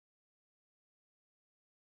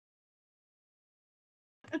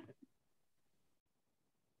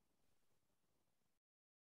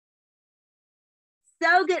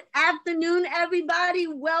So good afternoon, everybody.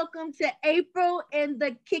 Welcome to April and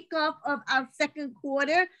the kickoff of our second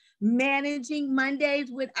quarter, Managing Mondays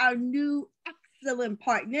with our new excellent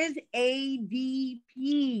partners,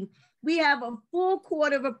 ADP. We have a full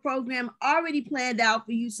quarter of a program already planned out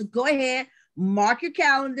for you. So go ahead, mark your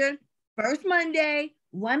calendar. First Monday,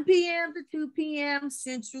 1 p.m. to 2 p.m.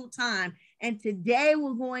 Central Time. And today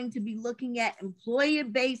we're going to be looking at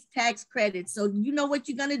employer-based tax credits. So you know what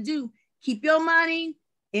you're going to do. Keep your money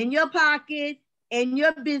in your pocket, in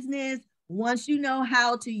your business, once you know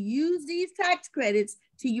how to use these tax credits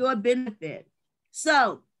to your benefit.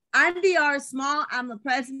 So I'm DR Small. I'm the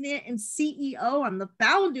president and CEO. I'm the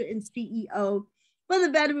founder and CEO for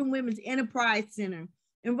the Veteran Women's Enterprise Center.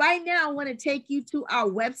 And right now I want to take you to our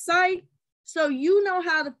website so you know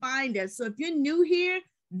how to find us. So if you're new here,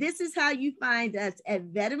 this is how you find us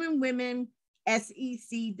at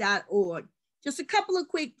veteranwomensec.org. Just a couple of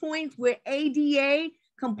quick points. We're ADA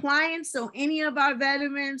compliant, so any of our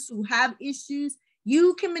veterans who have issues,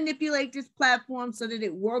 you can manipulate this platform so that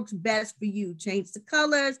it works best for you. Change the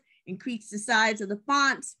colors, increase the size of the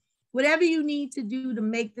fonts, whatever you need to do to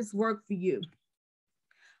make this work for you.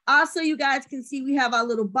 Also, you guys can see we have our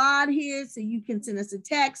little bot here, so you can send us a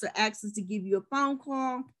text or ask us to give you a phone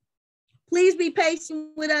call. Please be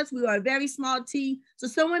patient with us. We are a very small team, so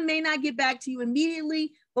someone may not get back to you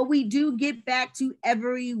immediately, but we do get back to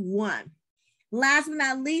everyone. Last but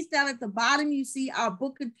not least, down at the bottom, you see our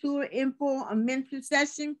book a tour info, a mentor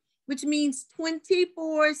session, which means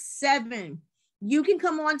 24/7. You can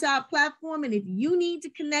come onto our platform, and if you need to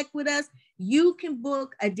connect with us, you can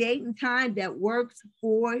book a date and time that works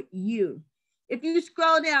for you. If you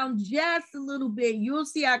scroll down just a little bit, you'll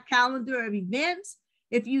see our calendar of events.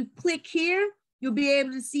 If you click here, you'll be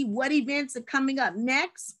able to see what events are coming up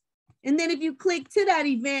next. And then if you click to that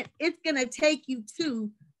event, it's going to take you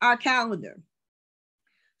to our calendar.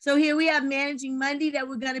 So here we have Managing Monday that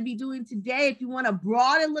we're going to be doing today. If you want a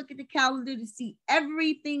broader look at the calendar to see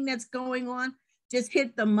everything that's going on, just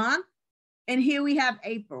hit the month. And here we have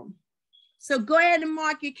April. So go ahead and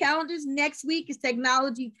mark your calendars. Next week is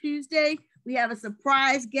Technology Tuesday. We have a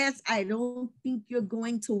surprise guest. I don't think you're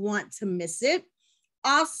going to want to miss it.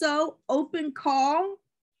 Also, open call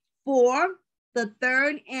for the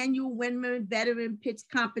third annual Women Veteran Pitch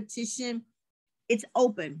Competition. It's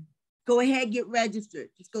open. Go ahead, get registered.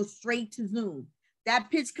 Just go straight to Zoom. That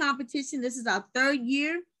pitch competition, this is our third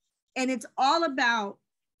year, and it's all about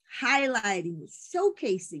highlighting,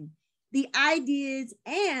 showcasing the ideas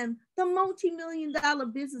and the multi-million-dollar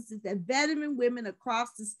businesses that veteran women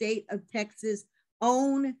across the state of Texas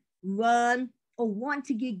own, run, or want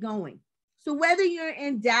to get going. So whether you're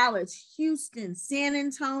in Dallas, Houston, San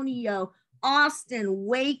Antonio, Austin,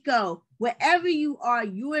 Waco, wherever you are,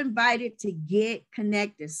 you're invited to get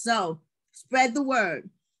connected. So spread the word.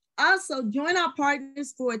 Also, join our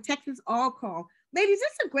partners for a Texas All Call. Ladies,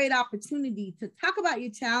 it's a great opportunity to talk about your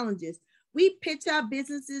challenges. We pitch our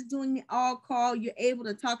businesses during the All Call. You're able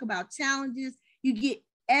to talk about challenges. You get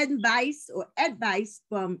advice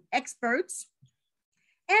from experts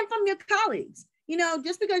and from your colleagues. You know,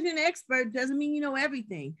 just because you're an expert doesn't mean you know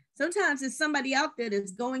everything. Sometimes there's somebody out there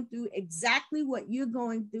that's going through exactly what you're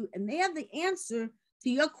going through, and they have the answer to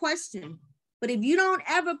your question. But if you don't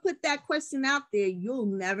ever put that question out there, you'll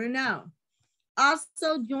never know.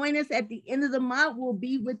 Also, join us at the end of the month. We'll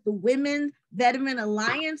be with the Women Veteran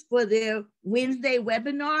Alliance for their Wednesday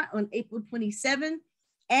webinar on April 27th.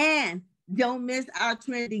 And don't miss our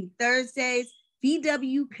Trending Thursdays,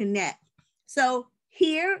 VW Connect. So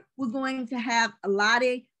here, we're going to have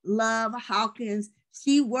Alade Love Hawkins.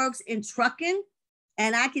 She works in trucking.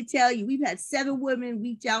 And I can tell you, we've had 7 women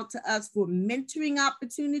reach out to us for mentoring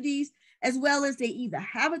opportunities, as well as they either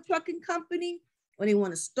have a trucking company or they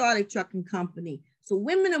want to start a trucking company. So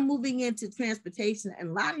women are moving into transportation,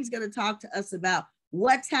 and Lottie's going to talk to us about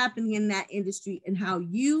what's happening in that industry and how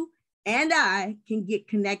you and I can get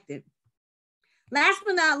connected. Last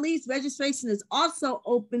but not least, registration is also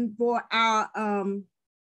open for our,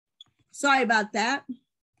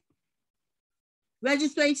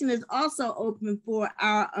 registration is also open for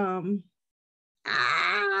our,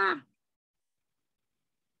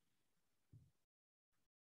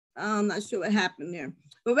 I'm not sure what happened there.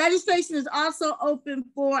 But registration is also open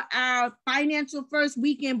for our Financial First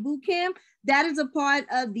Weekend Bootcamp. That is a part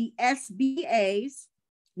of the SBA's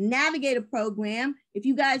Navigator program. If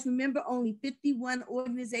you guys remember, only 51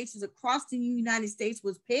 organizations across the United States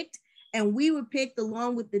was picked, and we were picked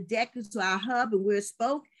along with the Deckers to our hub, and we're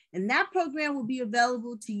spoke. And that program will be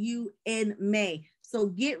available to you in May. So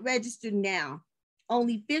get registered now.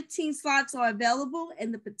 Only 15 slots are available,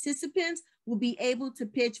 and the participants will be able to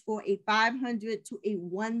pitch for a $500 to a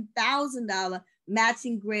 $1,000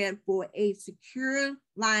 matching grant for a secure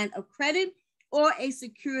line of credit or a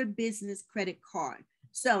secure business credit card.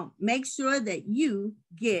 So make sure that you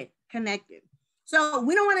get connected. So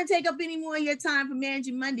we don't want to take up any more of your time for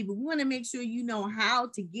Managing Monday, but we want to make sure you know how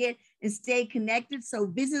to get and stay connected. So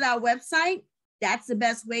visit our website. That's the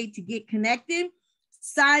best way to get connected.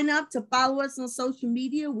 Sign up to follow us on social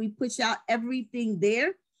media. We push out everything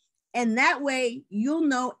there. And that way you'll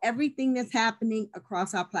know everything that's happening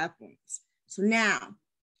across our platforms. So now,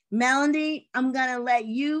 Melanie, I'm going to let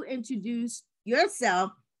you introduce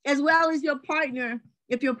yourself as well as your partner,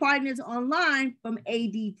 if your partner is online from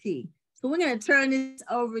ADP. So we're going to turn this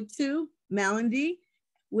over to Melanie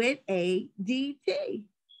with ADP.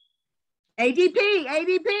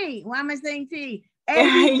 ADP. Why am I saying T?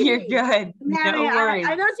 ADP. You're good. No worries.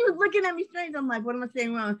 I know she was looking at me strange. I'm like, what am I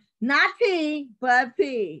saying wrong? Not T, but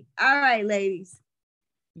P. All right, ladies.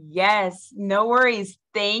 Yes, no worries.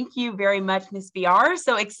 Thank you very much, Ms. VR.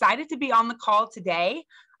 So excited to be on the call today.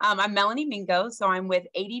 I'm Melanie Mingo, so I'm with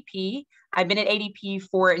ADP. I've been at ADP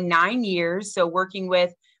for 9 years, so working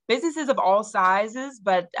with businesses of all sizes,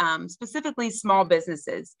 but specifically small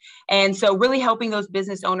businesses. And so really helping those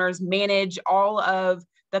business owners manage all of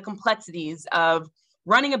the complexities of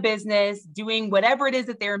running a business, doing whatever it is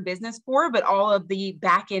that they're in business for, but all of the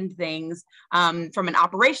back end things from an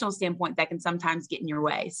operational standpoint that can sometimes get in your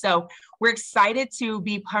way. So we're excited to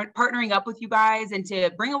be partnering up with you guys and to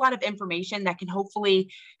bring a lot of information that can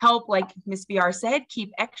hopefully help, like Ms. VR said,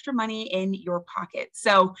 keep extra money in your pocket.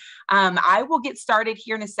 So I will get started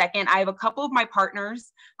here in a second. I have a couple of my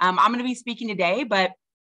partners. I'm going to be speaking today, but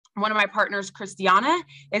one of my partners, Christiana,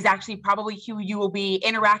 is actually probably who you will be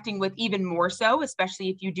interacting with even more so, especially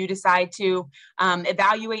if you do decide to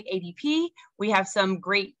evaluate ADP. We have some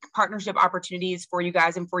great partnership opportunities for you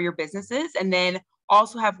guys and for your businesses. And then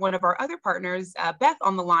also have one of our other partners, Beth,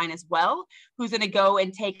 on the line as well, who's going to go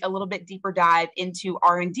and take a little bit deeper dive into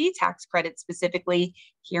R&D tax credits specifically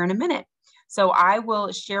here in a minute. So I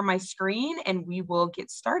will share my screen and we will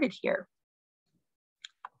get started here.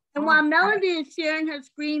 And while Melody is sharing her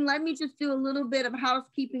screen, let me just do a little bit of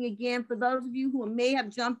housekeeping again for those of you who may have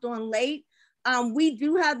jumped on late. We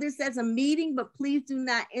do have this as a meeting, but please do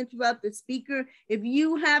not interrupt the speaker. If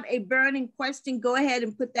you have a burning question, go ahead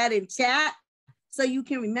and put that in chat so you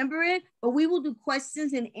can remember it. But we will do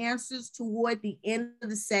questions and answers toward the end of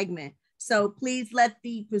the segment. So please let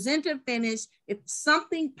the presenter finish. If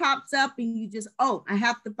something pops up and you just, oh, I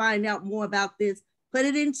have to find out more about this, put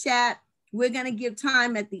it in chat. We're going to give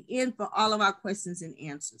time at the end for all of our questions and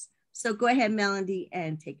answers. So go ahead, Melody,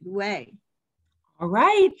 and take it away. All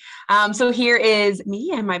right. So here is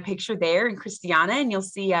me and my picture there and Christiana, and you'll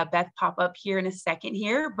see Beth pop up here in a second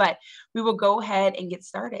here, but we will go ahead and get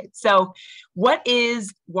started. So what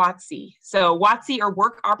is WOTC? So WOTC, or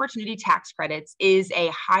Work Opportunity Tax Credits, is a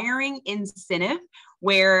hiring incentive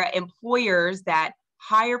where employers that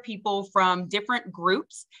hire people from different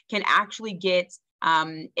groups can actually get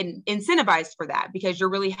incentivized for that, because you're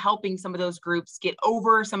really helping some of those groups get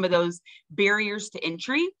over some of those barriers to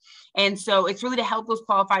entry. And so it's really to help those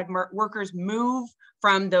qualified workers move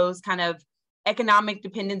from those kind of economic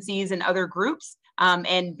dependencies and other groups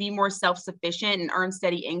and be more self-sufficient and earn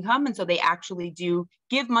steady income. And so they actually do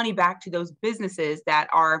give money back to those businesses that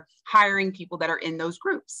are hiring people that are in those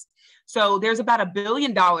groups. So there's about $1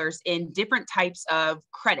 billion in different types of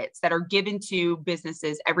credits that are given to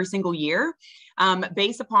businesses every single year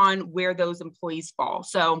based upon where those employees fall.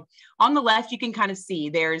 So on the left, you can kind of see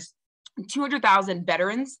there's 200,000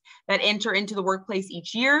 veterans that enter into the workplace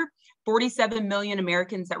each year, 47 million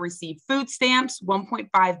Americans that receive food stamps,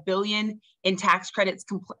 1.5 billion in tax credits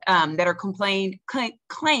that are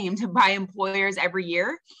claimed by employers every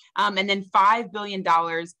year, and then $5 billion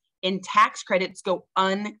in tax credits go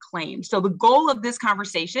unclaimed. So the goal of this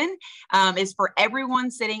conversation is for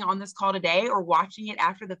everyone sitting on this call today or watching it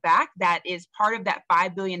after the fact that is part of that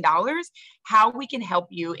 $5 billion, how we can help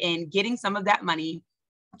you in getting some of that money,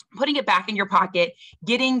 putting it back in your pocket,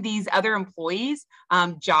 getting these other employees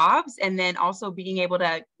jobs, and then also being able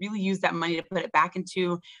to really use that money to put it back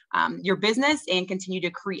into your business and continue to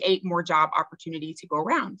create more job opportunity to go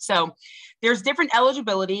around. So there's different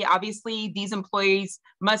eligibility. Obviously, these employees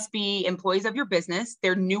must be employees of your business.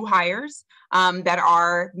 They're new hires that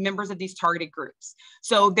are members of these targeted groups.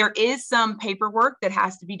 So there is some paperwork that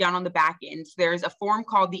has to be done on the back end. So there's a form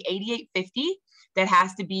called the 8850 that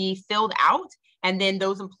has to be filled out. And then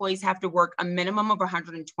those employees have to work a minimum of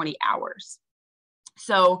 120 hours.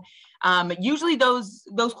 So Usually those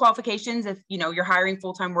qualifications, if you're hiring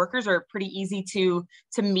full-time workers, are pretty easy to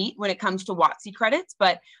meet when it comes to WOTC credits,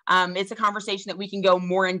 but it's a conversation that we can go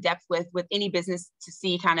more in depth with any business to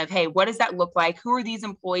see kind of, hey, what does that look like? Who are these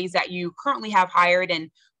employees that you currently have hired and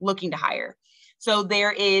looking to hire? So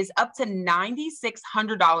there is up to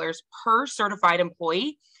 $9,600 per certified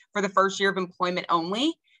employee for the first year of employment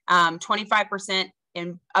only. 25%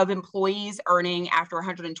 of employees earning after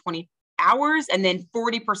 120 hours, and then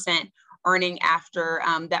 40% earning after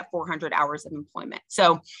that 400 hours of employment.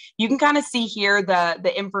 So you can kind of see here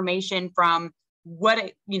the information from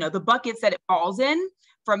what the buckets that it falls in,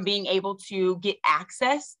 from being able to get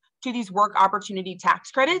access to these work opportunity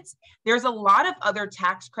tax credits. There's a lot of other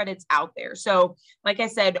tax credits out there. So like I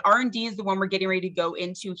said, R&D is the one we're getting ready to go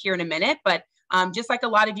into here in a minute, but just like a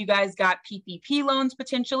lot of you guys got PPP loans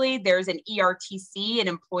potentially, there's an ERTC, an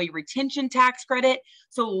employee retention tax credit.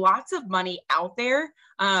 So lots of money out there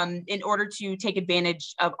in order to take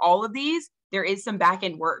advantage of all of these. There is some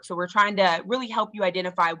back-end work. So we're trying to really help you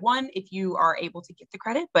identify, one, if you are able to get the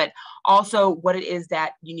credit, but also what it is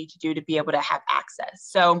that you need to do to be able to have access.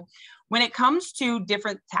 So when it comes to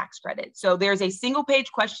different tax credits, so there's a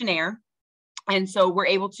single-page questionnaire. And so we're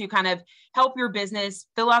able to kind of help your business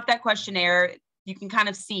fill out that questionnaire. You can kind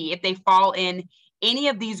of see if they fall in any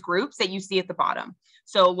of these groups that you see at the bottom.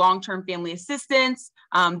 So long-term family assistance,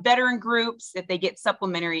 veteran groups, if they get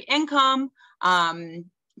supplementary income,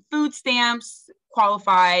 food stamps,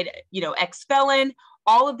 qualified, ex-felon,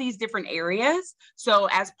 all of these different areas. So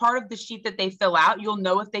as part of the sheet that they fill out, you'll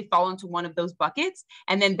know if they fall into one of those buckets.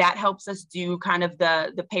 And then that helps us do kind of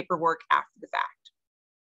the paperwork after the fact.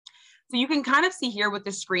 So you can kind of see here what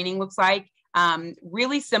the screening looks like.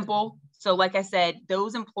 Really simple. So like I said,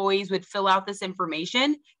 those employees would fill out this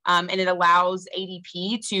information and it allows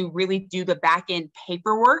ADP to really do the back-end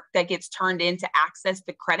paperwork that gets turned in to access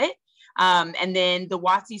the credit. And then the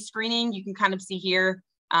WOTC screening, you can kind of see here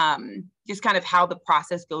just kind of how the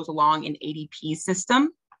process goes along in ADP's system.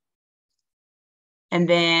 And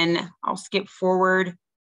then I'll skip forward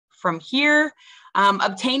from here,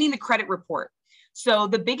 obtaining the credit report. So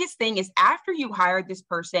the biggest thing is after you hire this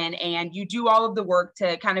person and you do all of the work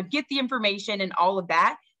to kind of get the information and all of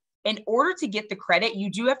that, in order to get the credit,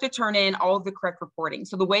 you do have to turn in all of the correct reporting.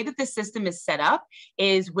 So the way that the system is set up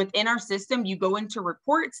is within our system, you go into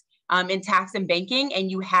reports in tax and banking,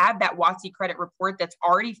 and you have that WOTC credit report that's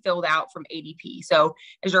already filled out from ADP. So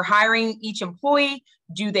as you're hiring each employee,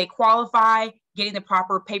 do they qualify? Getting the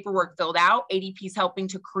proper paperwork filled out, ADP is helping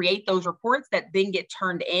to create those reports that then get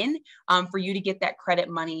turned in for you to get that credit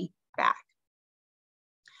money back.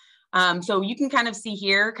 So you can kind of see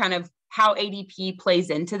here kind of how ADP plays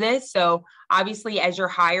into this. So obviously, as you're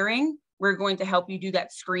hiring, we're going to help you do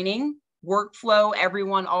that screening, workflow,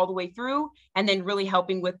 everyone all the way through, and then really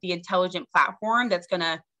helping with the intelligent platform that's going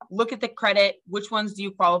to look at the credit, which ones do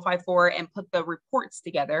you qualify for, and put the reports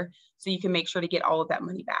together so you can make sure to get all of that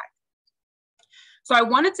money back. So I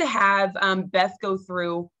wanted to have Beth go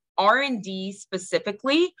through R&D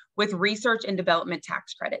specifically with research and development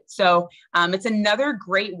tax credit. So it's another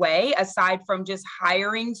great way, aside from just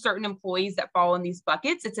hiring certain employees that fall in these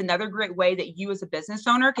buckets, it's another great way that you as a business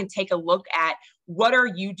owner can take a look at what are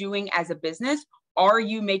you doing as a business? Are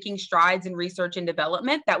you making strides in research and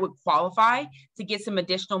development that would qualify to get some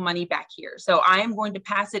additional money back here? So I am going to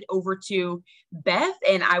pass it over to Beth,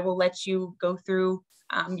 and I will let you go through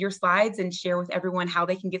your slides and share with everyone how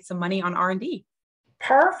they can get some money on R&D.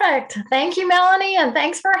 Perfect. Thank you, Melanie, and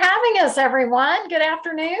thanks for having us, everyone. Good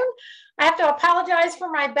afternoon. I have to apologize for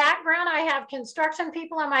my background. I have construction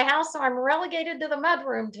people in my house, so I'm relegated to the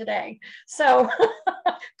mudroom today. So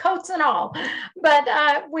coats and all. But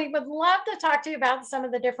we would love to talk to you about some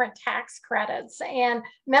of the different tax credits. And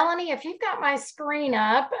Melanie, if you've got my screen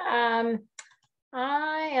up,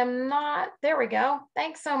 I am not, there we go.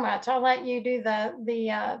 Thanks so much. I'll let you do the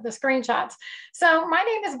screenshots. So my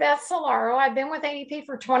name is Beth Solaro. I've been with ADP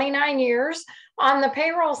for 29 years on the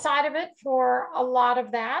payroll side of it for a lot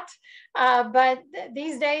of that. But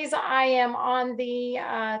these days I am on the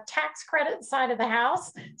tax credit side of the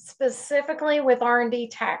house, specifically with R&D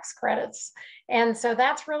tax credits. And so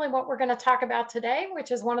that's really what we're going to talk about today,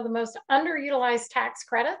 which is one of the most underutilized tax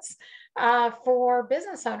credits for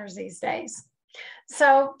business owners these days.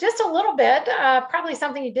 So just a little bit, probably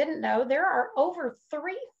something you didn't know, there are over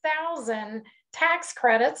 3,000 tax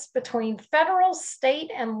credits between federal, state,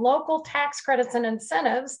 and local tax credits and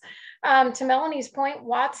incentives. To Melanie's point,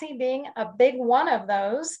 WOTC being a big one of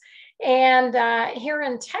those. And here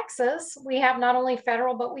in Texas, we have not only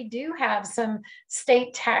federal, but we do have some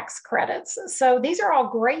state tax credits. So these are all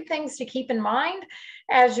great things to keep in mind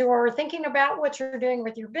as you're thinking about what you're doing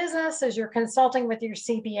with your business, as you're consulting with your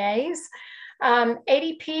CPAs.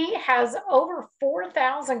 ADP has over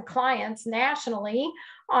 4,000 clients nationally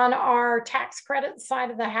on our tax credit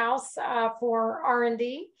side of the house for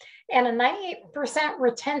R&D, and a 98%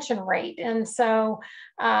 retention rate. And so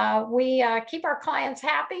we keep our clients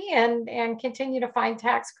happy and continue to find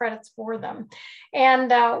tax credits for them.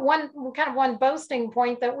 And one boasting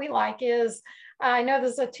point that we like is, I know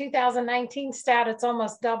this is a 2019 stat, it's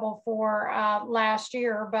almost double for last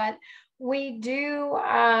year, but we do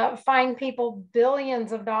find people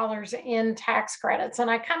billions of dollars in tax credits.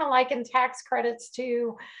 And I kind of liken tax credits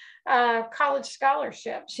to college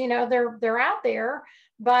scholarships. You know, they're out there,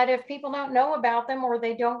 but if people don't know about them or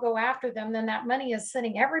they don't go after them, then that money is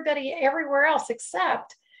sitting everywhere else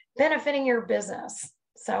except benefiting your business.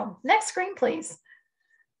 So next screen, please.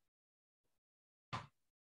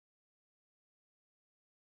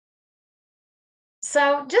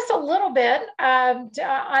 So just a little bit on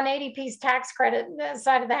ADP's tax credit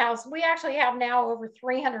side of the house. We actually have now over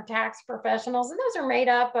 300 tax professionals, and those are made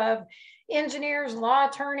up of engineers, law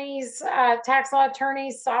attorneys, tax law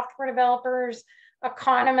attorneys, software developers,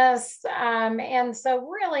 economists. And so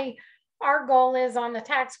really our goal is on the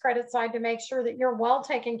tax credit side to make sure that you're well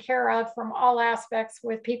taken care of from all aspects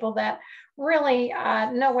with people that really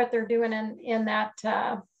know what they're doing in that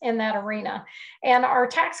arena. And our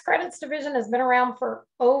tax credits division has been around for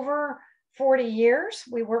over 40 years.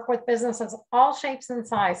 We work with businesses all shapes and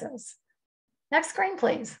sizes. Next screen,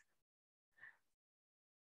 please.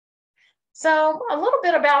 So a little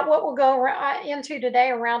bit about what we'll go into today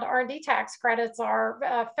around R&D tax credits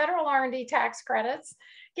are federal R&D tax credits.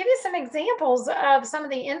 Give you some examples of some of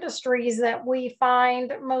the industries that we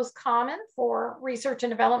find most common for research and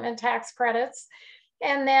development tax credits,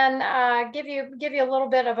 and then give you a little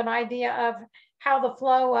bit of an idea of how the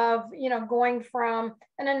flow of, you know, going from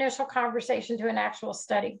an initial conversation to an actual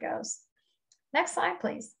study goes. Next slide,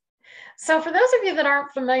 please. So for those of you that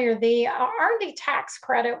aren't familiar, the R&D tax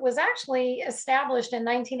credit was actually established in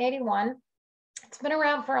 1981. It's been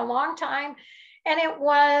around for a long time, and it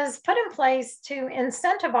was put in place to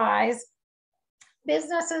incentivize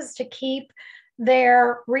businesses to keep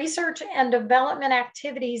their research and development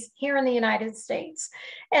activities here in the United States.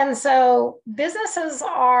 And so businesses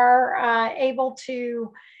are able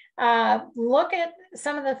to look at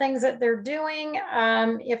some of the things that they're doing.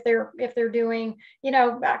 If they're doing, you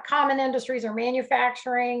know, common industries or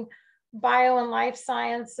manufacturing, bio and life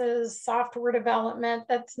sciences, software development,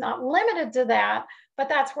 that's not limited to that, but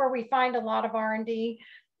that's where we find a lot of R&D.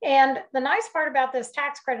 And the nice part about this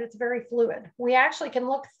tax credit, it's very fluid. We actually can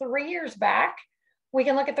look 3 years back. We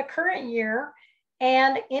can look at the current year,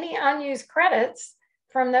 and any unused credits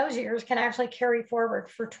from those years can actually carry forward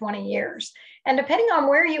for 20 years. And depending on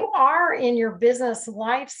where you are in your business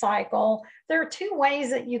life cycle, there are 2 ways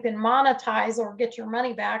that you can monetize or get your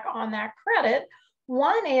money back on that credit.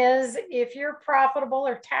 One is if you're profitable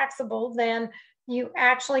or taxable, then you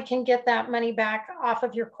actually can get that money back off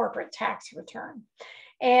of your corporate tax return.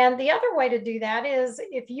 And the other way to do that is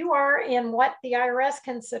if you are in what the IRS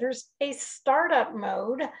considers a startup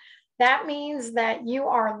mode. That means that you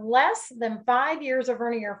are less than 5 years of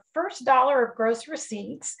earning your first dollar of gross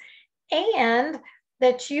receipts, and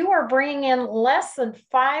that you are bringing in less than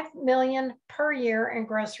 $5 million per year in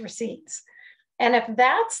gross receipts. And if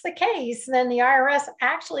that's the case, then the IRS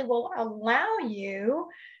actually will allow you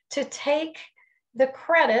to take the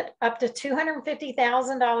credit up to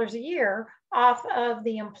 $250,000 a year off of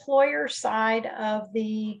the employer side of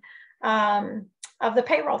the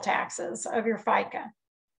payroll taxes of your FICA.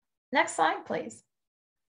 Next slide, please.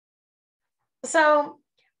 So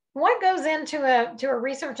what goes into a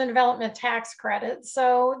research and development tax credit?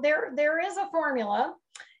 So there is a formula,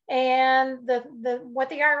 and what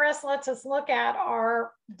the IRS lets us look at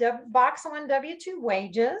are Box 1 W-2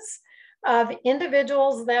 wages of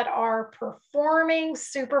individuals that are performing,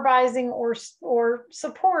 supervising, or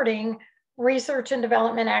supporting research and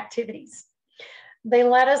development activities. They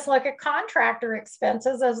let us look at contractor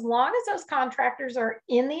expenses as long as those contractors are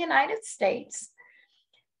in the United States.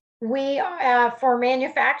 We, for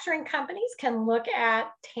manufacturing companies, can look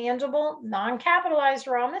at tangible, non-capitalized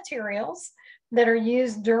raw materials that are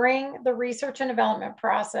used during the research and development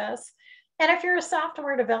process. And if you're a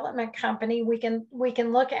software development company, we can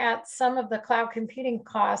look at some of the cloud computing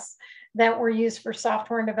costs that were used for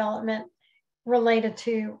software and development related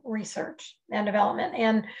to research and development.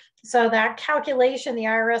 And so that calculation, the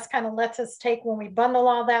IRS kind of lets us take, when we bundle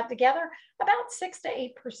all that together, about 6 to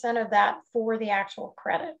 8% of that for the actual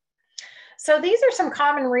credit. So these are some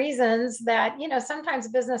common reasons that, you know, sometimes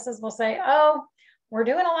businesses will say, oh, we're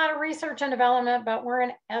doing a lot of research and development, but we're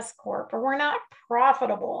an S Corp, or we're not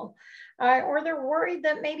profitable. Or they're worried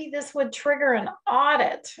that maybe this would trigger an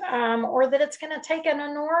audit, or that it's going to take an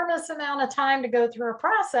enormous amount of time to go through a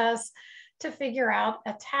process to figure out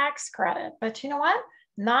a tax credit. But you know what?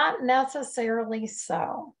 Not necessarily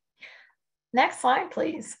so. Next slide,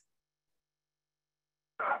 please.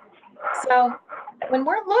 So when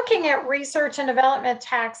we're looking at research and development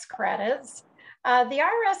tax credits, the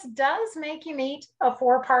IRS does make you meet a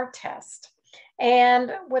 4-part test.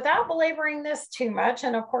 And without belaboring this too much,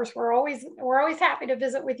 and of course, we're always happy to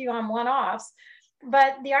visit with you on one-offs,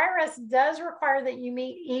 but the IRS does require that you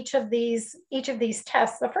meet each of these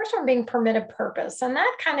tests. The first one being permitted purpose. And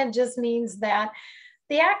that kind of just means that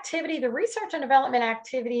the activity, the research and development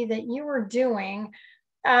activity that you are doing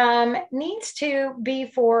needs to be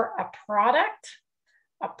for a product,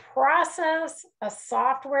 a process, a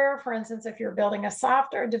software. For instance, if you're building a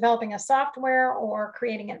software, developing a software, or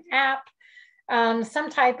creating an app, some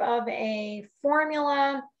type of a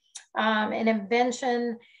formula, an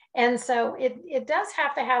invention. And so it does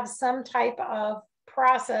have to have some type of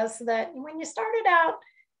process that when you started out,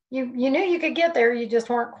 you knew you could get there, you just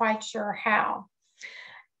weren't quite sure how.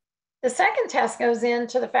 The second test goes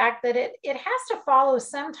into the fact that it has to follow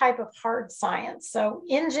some type of hard science. So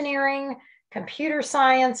engineering, computer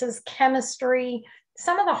sciences, chemistry,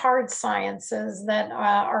 some of the hard sciences that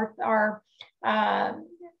are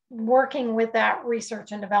working with that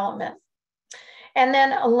research and development. And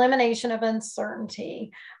then elimination of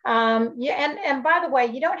uncertainty. And by the way,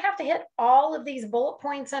 you don't have to hit all of these bullet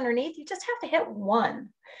points underneath, you just have to hit one.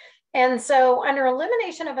 And so under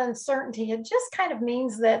elimination of uncertainty, it just kind of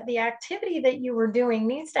means that the activity that you were doing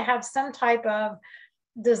needs to have some type of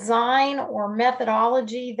design or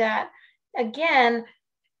methodology that, again,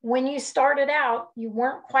 when you started out, you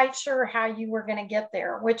weren't quite sure how you were going to get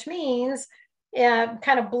there, which means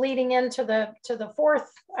kind of bleeding into the fourth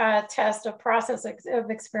test of process of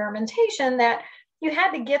experimentation, that you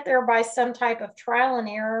had to get there by some type of trial and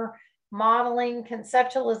error, modeling,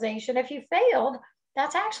 conceptualization. If you failed,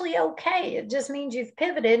 that's actually okay. It just means you've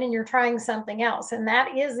pivoted and you're trying something else. And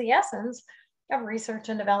that is the essence of research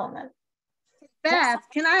and development. Beth,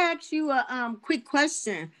 can I ask you a quick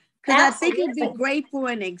question? Because I think it'd be great for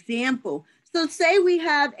an example. So say we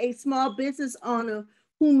have a small business owner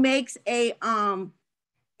who makes a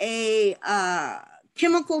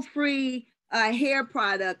chemical-free hair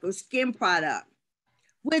product or skin product.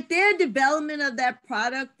 Would their development of that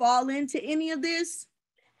product fall into any of this?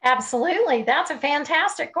 Absolutely. That's a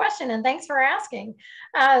fantastic question. And thanks for asking.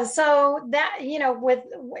 So that, you know,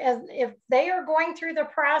 if they are going through the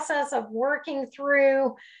process of working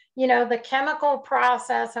through, you know, the chemical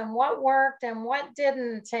process and what worked and what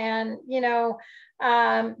didn't, and, you know,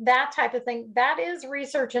 that type of thing, that is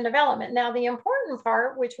research and development. Now, the important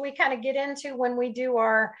part, which we kind of get into when we do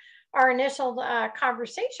our initial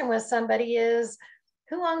conversation with somebody, is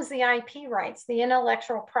who owns the IP rights, the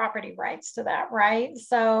intellectual property rights to that, right?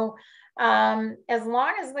 So as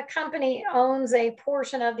long as the company owns a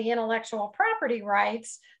portion of the intellectual property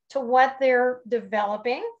rights to what they're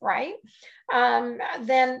developing, right?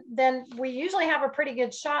 Then we usually have a pretty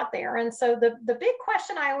good shot there. And so the big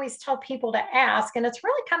question I always tell people to ask, and it's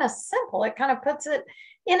really kind of simple, it kind of puts it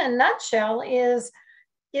in a nutshell, is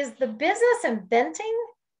the business inventing,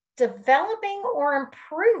 developing, or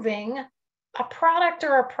improving a product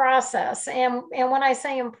or a process? And when I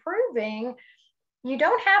say improving, you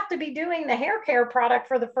don't have to be doing the hair care product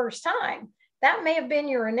for the first time. That may have been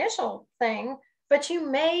your initial thing, but you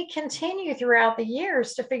may continue throughout the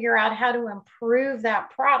years to figure out how to improve that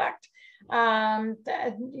product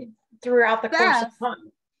throughout the course of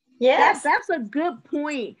time. Yes. That's a good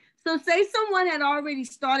point. So say someone had already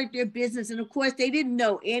started their business, and of course they didn't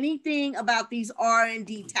know anything about these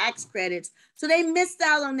R&D tax credits. So they missed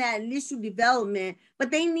out on that initial development,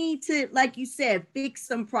 but they need to, like you said, fix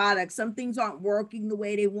some products. Some things aren't working the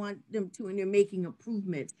way they want them to, and they're making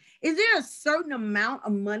improvements. Is there a certain amount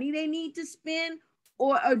of money they need to spend,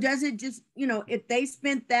 or does it just, you know, if they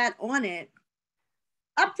spent that on it,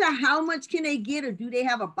 up to how much can they get, or do they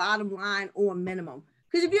have a bottom line or a minimum?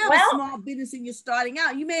 Because if you have a small business and you're starting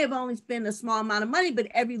out, you may have only spent a small amount of money, but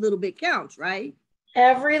every little bit counts, right?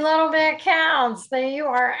 Every little bit counts. You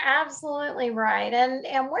are absolutely right.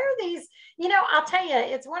 And where these, I'll tell you,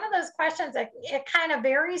 it's one of those questions that it kind of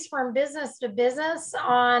varies from business to business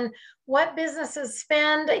on what businesses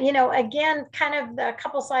spend. Again, kind of a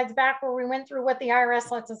couple slides back where we went through what the IRS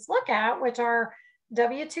lets us look at, which are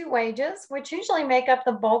W-2 wages, which usually make up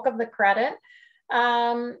the bulk of the credit.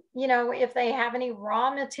 If they have any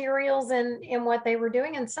raw materials in what they were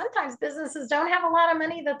doing. And sometimes businesses don't have a lot of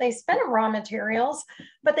money that they spend in raw materials,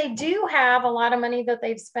 but they do have a lot of money that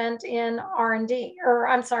they've spent in R&D, or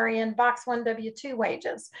I'm sorry, in Box 1 W-2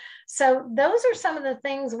 wages. So those are some of the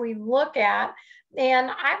things we look at.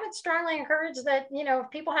 And I would strongly encourage that, if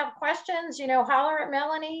people have questions, holler at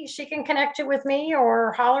Melanie. She can connect you with me,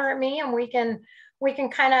 or holler at me, and we can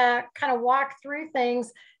kind of walk through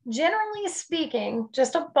things. Generally speaking,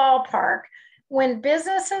 just a ballpark, when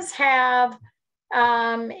businesses have,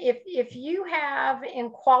 if you have in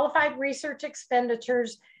qualified research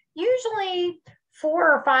expenditures, usually $400,000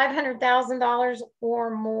 or $500,000 or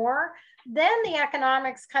more, then the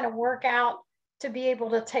economics kind of work out to be able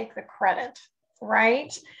to take the credit,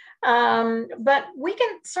 right? But we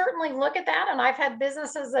can certainly look at that. And I've had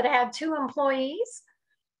businesses that had 2 employees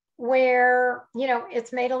where,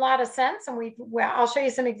 it's made a lot of sense. And I'll show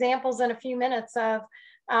you some examples in a few minutes of,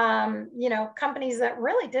 companies that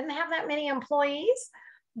really didn't have that many employees,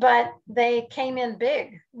 but they came in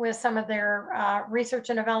big with some of their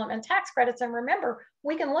research and development tax credits. And remember,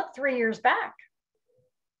 we can look 3 years back.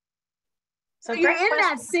 So you're in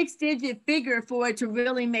that 6-digit figure for it to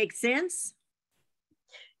really make sense?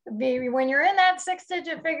 When you're in that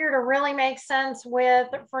 6-digit figure to really make sense with,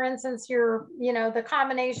 for instance, your, the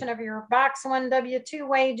combination of your Box 1 W-2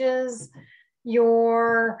 wages,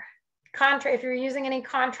 your contract, if you're using any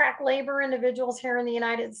contract labor individuals here in the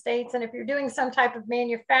United States, and if you're doing some type of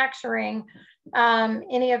manufacturing,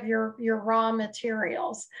 any of your raw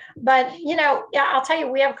materials. But, I'll tell you,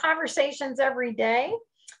 we have conversations every day.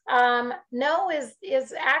 No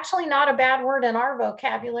is actually not a bad word in our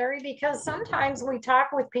vocabulary, because sometimes we talk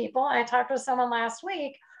with people. I talked with someone last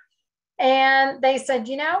week and they said,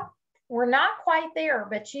 we're not quite there,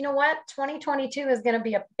 but you know what? 2022 is going to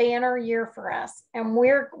be a banner year for us. And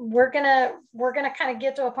we're going to kind of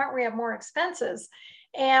get to a point where we have more expenses.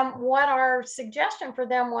 And what our suggestion for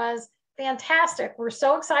them was, fantastic. We're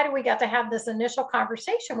so excited we got to have this initial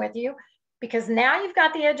conversation with you, because now you've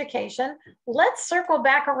got the education. Let's circle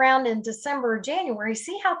back around in December or January,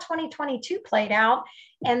 see how 2022 played out,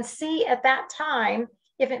 and see at that time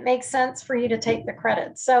if it makes sense for you to take the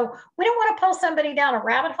credit. So we don't want to pull somebody down a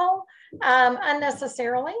rabbit hole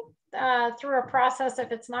unnecessarily through a process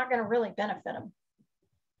if it's not going to really benefit them.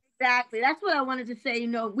 Exactly. That's what I wanted to say.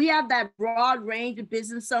 We have that broad range of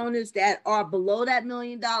business owners that are below that $1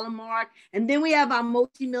 million mark. And then we have our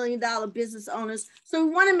multi-million-dollar business owners. So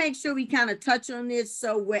we want to make sure we kind of touch on this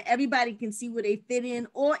so where everybody can see where they fit in,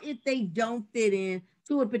 or if they don't fit in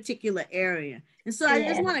to a particular area. And so I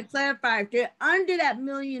just want to clarify, if they're under that $1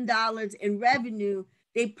 million in revenue,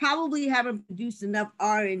 they probably haven't produced enough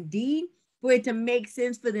R&D for it to make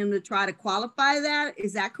sense for them to try to qualify that.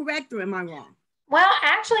 Is that correct, or am I wrong? Well,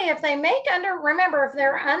 actually, if they make remember, if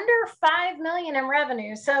they're under 5 million in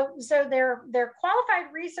revenue, so their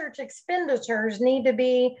qualified research expenditures need to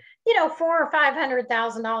be, $400,000 or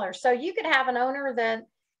 $500,000. So you could have an owner that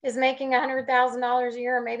is making $100,000 a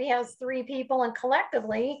year, and maybe has 3 people, and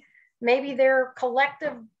collectively, maybe their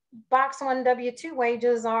collective Box 1 W-2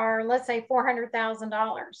 wages are, let's say,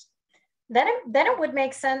 $400,000. Then it would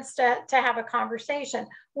make sense to have a conversation.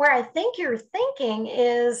 Where I think you're thinking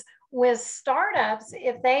is, with startups,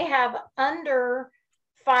 if they have under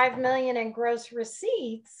 5 million in gross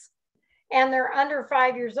receipts and they're under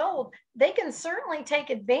 5 years old, they can certainly take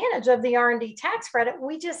advantage of the R&D tax credit.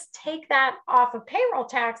 We just take that off of payroll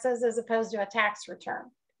taxes as opposed to a tax return.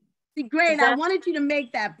 Great. I wanted you to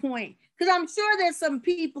make that point, because I'm sure there's some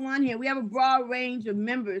people on here. We have a broad range of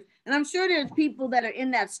members, and I'm sure there's people that are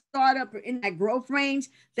in that startup or in that growth range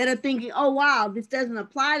that are thinking, oh, wow, this doesn't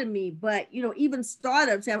apply to me. But, even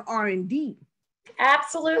startups have R&D.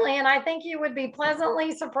 Absolutely. And I think you would be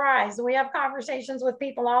pleasantly surprised. We have conversations with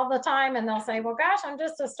people all the time, and they'll say, well, gosh, I'm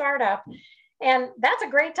just a startup. And that's a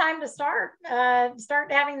great time to start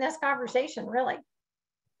having this conversation, really.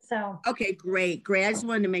 So. Okay, great. I just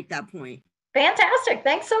wanted to make that point. Fantastic.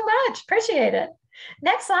 Thanks so much. Appreciate it.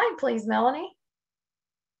 Next slide, please, Melanie.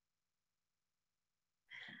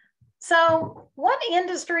 So what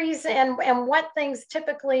industries and what things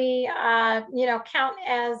typically, count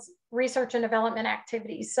as research and development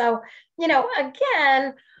activities? So,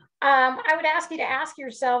 again, I would ask you to ask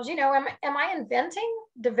yourselves, am I inventing,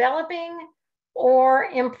 developing, or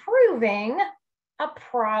improving a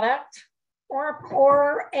product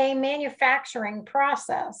or a manufacturing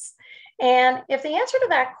process? And if the answer to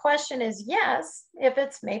that question is yes, if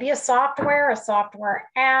it's maybe a software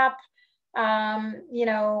app,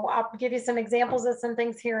 I'll give you some examples of some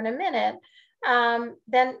things here in a minute,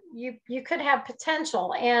 then you could have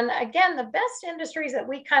potential. And again, the best industries that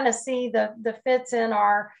we kind of see the fits in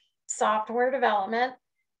are software development,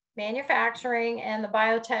 manufacturing, and the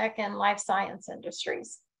biotech and life science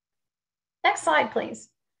industries. Next slide, please.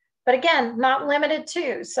 But again, not limited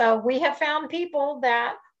to. So we have found people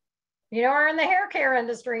that, are in the hair care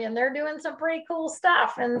industry and they're doing some pretty cool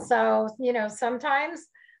stuff. And so, sometimes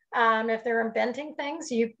if they're inventing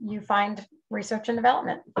things, you find research and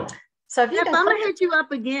development. So if you I'm gonna hit you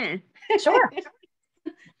up again. Sure.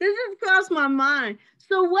 This has crossed my mind.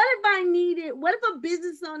 So what if a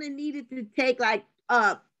business owner needed to take like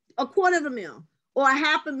 $250,000 or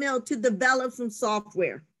 $500,000 to develop some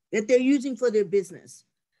software that they're using for their business?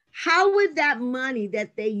 How would that money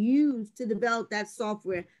that they use to develop that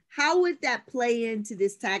software, how would that play into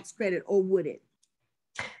this tax credit, or would it?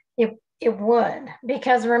 It would,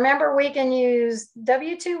 because remember, we can use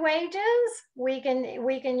W-2 wages, we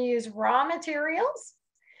can use raw materials,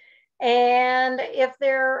 and if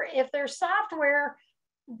they're software,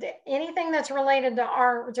 anything that's related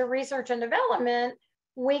to research and development,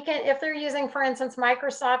 we can, if they're using, for instance,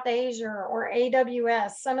 Microsoft Azure or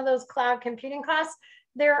AWS, some of those cloud computing costs,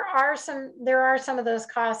 there are some of those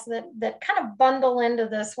costs that kind of bundle into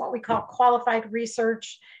this, what we call qualified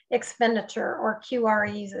research expenditure, or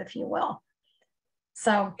QREs, if you will.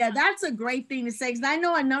 So yeah, that's a great thing to say, because I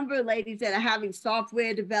know a number of ladies that are having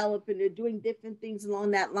software developed and they're doing different things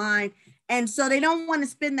along that line, and so they don't want to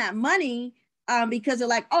spend that money because they're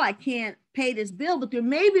like, oh, I can't pay this bill, but there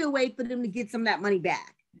may be a way for them to get some of that money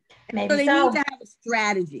back. Maybe so they need to have a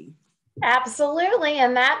strategy. Absolutely.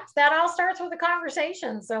 And that all starts with a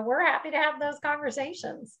conversation. So we're happy to have those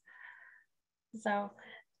conversations. So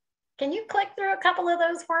can you click through a couple of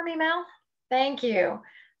those for me, Mel? Thank you.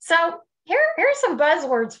 So here's some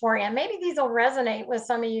buzzwords for you. Maybe these will resonate with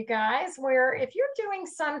some of you guys, where if you're doing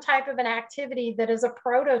some type of an activity that is a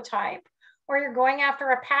prototype, or you're going after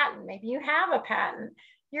a patent, maybe you have a patent,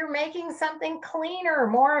 you're making something cleaner,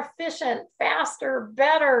 more efficient, faster,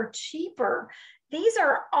 better, cheaper. These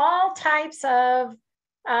are all types of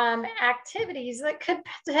activities that could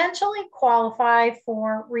potentially qualify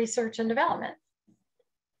for research and development.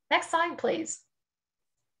 Next slide, please.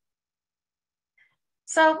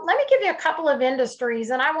 So let me give you a couple of industries,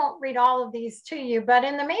 and I won't read all of these to you, but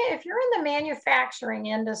if you're in the manufacturing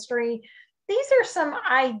industry, these are some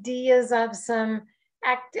ideas of some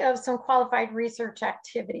qualified research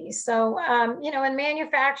activities. So, in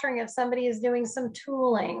manufacturing, if somebody is doing some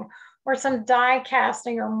tooling or some die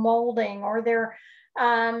casting or molding, or they're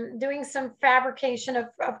doing some fabrication of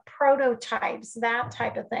prototypes, that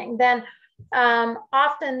type of thing, then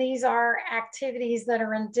often these are activities that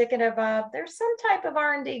are indicative of there's some type of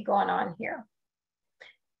R&D going on here.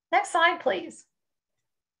 Next slide, please.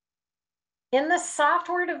 In the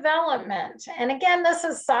software development, and again, this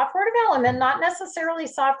is software development, not necessarily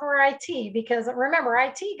software IT, because remember,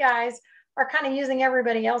 IT guys are kind of using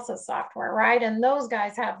everybody else's software, right? And those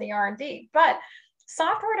guys have the R&D. But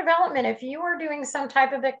software development, if you are doing some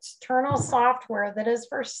type of external software that is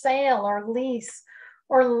for sale or lease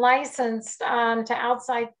or licensed to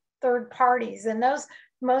outside third parties, and those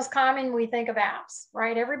most common, we think of apps,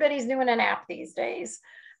 right? Everybody's doing an app these days.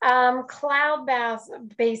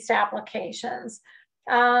 Cloud-based applications,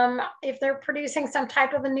 if they're producing some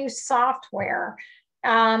type of a new software,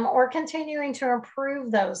 or continuing to improve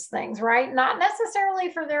those things, right? Not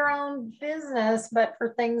necessarily for their own business, but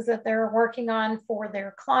for things that they're working on for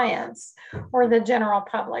their clients or the general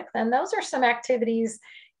public, then those are some activities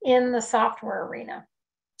in the software arena.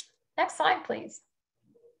 Next slide, please.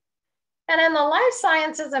 And in the life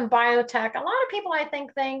sciences and biotech, a lot of people, I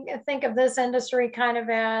think of this industry kind of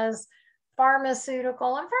as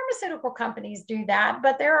pharmaceutical, and pharmaceutical companies do that,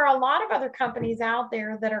 but there are a lot of other companies out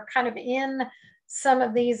there that are kind of in some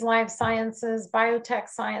of these life sciences, biotech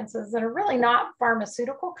sciences, that are really not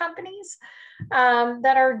pharmaceutical companies,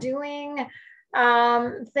 that are doing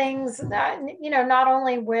things that, not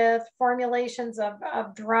only with formulations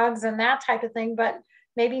of drugs and that type of thing, but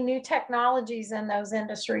maybe new technologies in those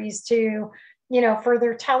industries to,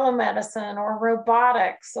 further telemedicine or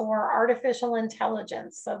robotics or artificial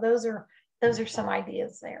intelligence. So those are some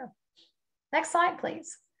ideas there. Next slide,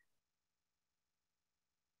 please.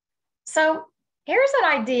 So here's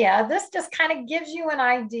an idea. This just kind of gives you an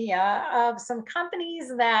idea of some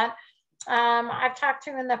companies that I've talked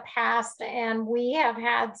to in the past, and we have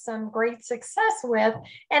had some great success with.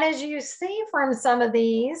 And as you see from some of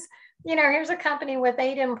these, you know, here's a company with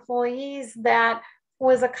 8 employees that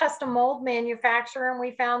was a custom mold manufacturer, and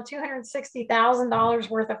we found $260,000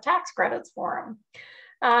 worth of tax credits for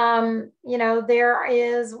them. You know, there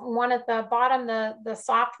is one at the bottom, the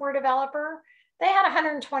software developer. They had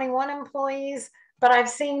 121 employees, but I've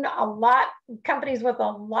seen a lot companies with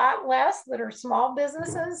a lot less that are small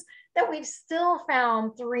businesses that we've still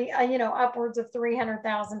found upwards of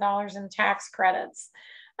 $300,000 in tax credits.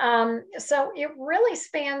 So it really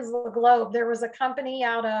spans the globe. There was a company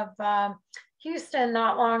out of Houston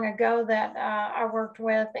not long ago that I worked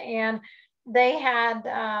with, and they had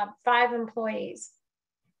 5 employees,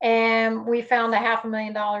 and we found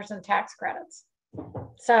 $500,000 in tax credits.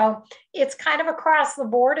 So it's kind of across the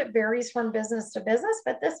board. It varies from business to business,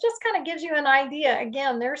 but this just kind of gives you an idea.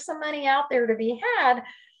 Again, there's some money out there to be had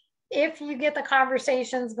if you get the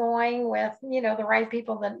conversations going with, you know, the right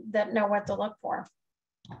people that know what to look for.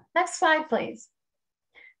 Next slide, please.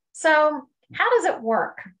 So how does it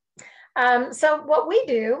work? So what we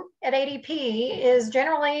do at ADP is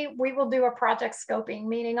generally we will do a project scoping,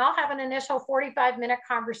 meaning I'll have an initial 45-minute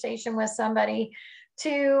conversation with somebody to,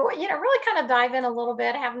 you know, really kind of dive in a little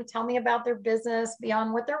bit, have them tell me about their business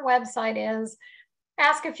beyond what their website is,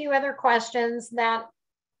 ask a few other questions that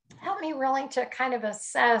help me really to kind of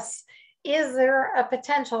assess, is there a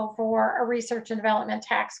potential for a research and development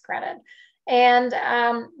tax credit? And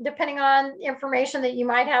depending on information that you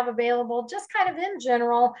might have available, just kind of in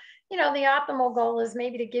general, you know, the optimal goal is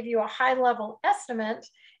maybe to give you a high level estimate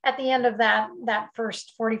at the end of that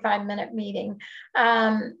first 45-minute meeting.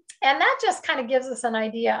 And that just kind of gives us an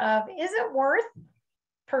idea of, is it worth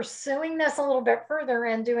pursuing this a little bit further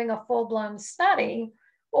and doing a full-blown study?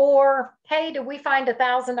 Or, hey, do we find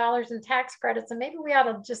 $1,000 in tax credits and maybe we ought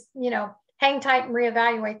to just, you know, hang tight and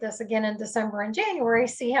reevaluate this again in December and January,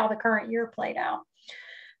 see how the current year played out.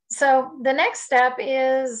 So the next step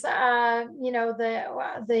is, you know,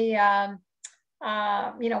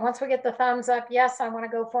 once we get the thumbs up, yes, I want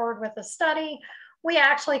to go forward with the study, we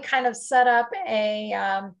actually kind of set up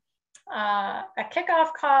a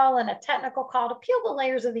kickoff call and a technical call to peel the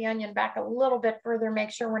layers of the onion back a little bit further, make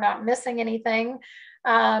sure we're not missing anything.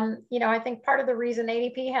 You know, I think part of the reason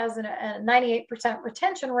ADP has a 98%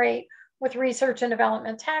 retention rate with research and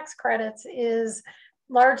development tax credits is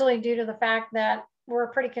largely due to the fact that we're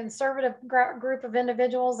a pretty conservative group of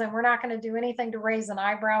individuals, and we're not going to do anything to raise an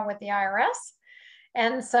eyebrow with the IRS.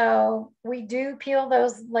 And so we do peel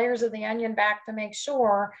those layers of the onion back to make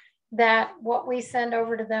sure that what we send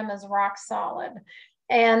over to them is rock solid.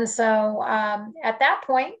 And so at that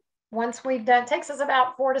point, once we've done, it takes us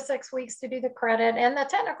about 4 to 6 weeks to do the credit, and the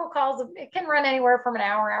technical calls, it can run anywhere from an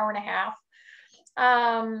hour, hour and a half.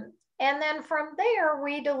 And then from there,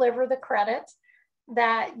 we deliver the credit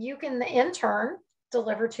that you can in turn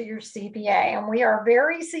deliver to your CPA. And we are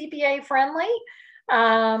very CPA friendly.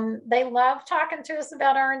 They love talking to us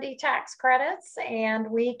about R&D tax credits, and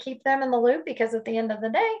we keep them in the loop because at the end of the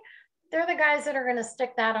day, they're the guys that are going to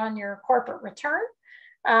stick that on your corporate return.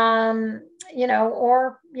 You know,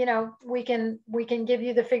 or, you know, we can give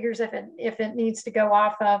you the figures if it needs to go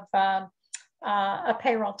off of a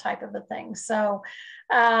payroll type of a thing. So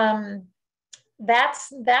that's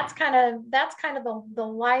kind of the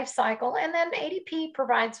life cycle. And then ADP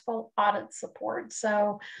provides full audit support.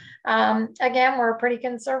 So again, we're a pretty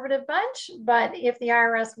conservative bunch, but if the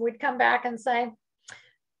IRS would come back and say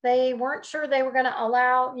they weren't sure they were going to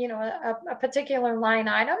allow, you know, a particular line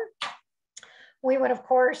item, we would, of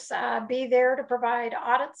course, be there to provide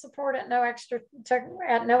audit support at no extra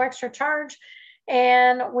charge.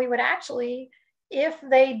 And we would actually, if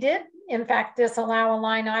they did, in fact, disallow a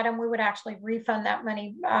line item, we would actually refund that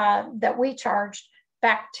money that we charged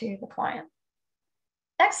back to the client.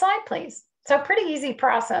 Next slide, please. So pretty easy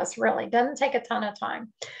process, really. Doesn't take a ton of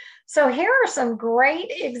time. So here are some great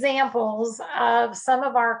examples of some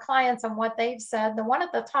of our clients and what they've said. The one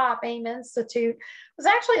at the top, AIM Institute, was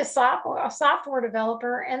actually a software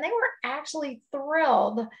developer, and they were actually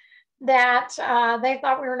thrilled that they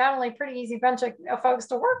thought we were not only a pretty easy bunch of folks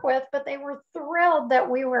to work with, but they were thrilled that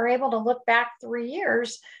we were able to look back 3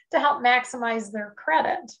 years to help maximize their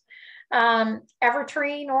credit.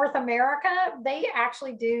 Evertree North America, they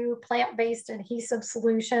actually do plant-based adhesive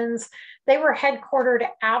solutions. They were headquartered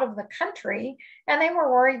out of the country, and they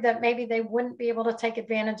were worried that maybe they wouldn't be able to take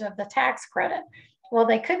advantage of the tax credit. Well,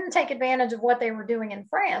 they couldn't take advantage of what they were doing in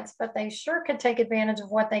France, but they sure could take advantage of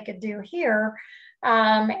what they could do here,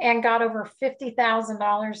 and got over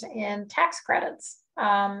 $50,000 in tax credits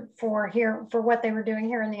for what they were doing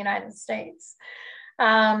here in the United States.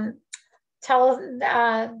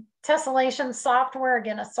 Tessellation Software,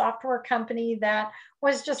 again, a software company that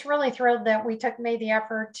was just really thrilled that we made the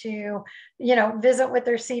effort to, visit with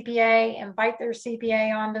their CPA, invite their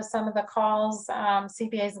CPA onto some of the calls.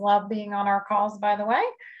 CPAs love being on our calls, by the way.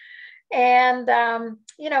 And, and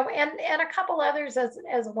a couple others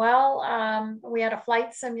as well. We had a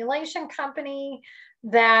flight simulation company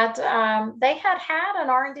that they had an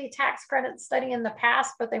R&D tax credit study in the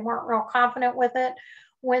past, but they weren't real confident with it.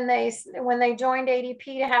 When they joined ADP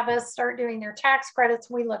to have us start doing their tax credits,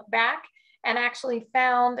 we looked back and actually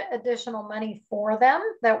found additional money for them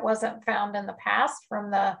that wasn't found in the past from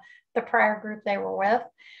the prior group they were with.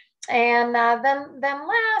 And then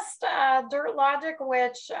last, Dirt Logic,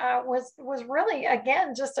 which was really,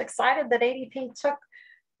 again, just excited that ADP took,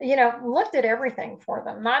 looked at everything for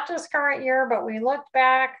them, not just current year, but we looked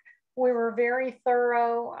back. We were very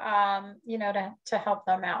thorough, to help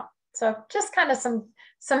them out. So just kind of some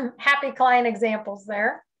happy client examples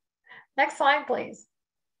there. Next slide, please.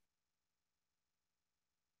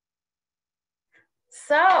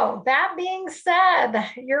 So that being said,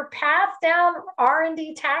 your path down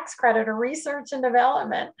R&D tax credit or research and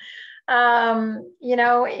development, I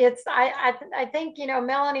think,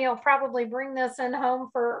 Melanie will probably bring this in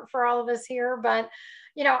home for all of us here, but,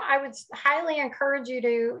 I would highly encourage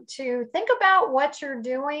you to think about what you're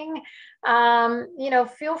doing.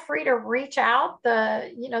 Feel free to reach out.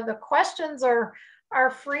 The questions are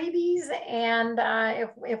freebies, and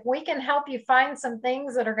if we can help you find some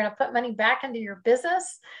things that are going to put money back into your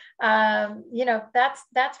business,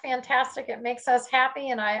 that's fantastic. It makes us happy,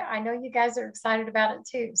 and I know you guys are excited about it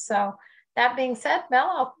too. So that being said,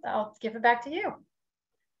 Mel, I'll give it back to you.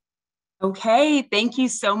 Okay, thank you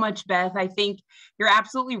so much, Beth. I think you're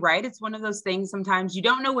absolutely right. It's one of those things, sometimes you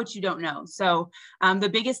don't know what you don't know. So the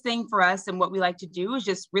biggest thing for us and what we like to do is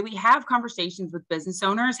just really have conversations with business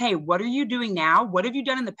owners. Hey, what are you doing now? What have you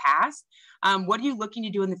done in the past? What are you looking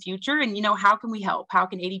to do in the future? And, how can we help? How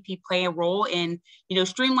can ADP play a role in,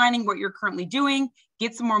 streamlining what you're currently doing,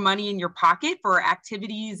 get some more money in your pocket for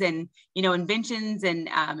activities and, inventions and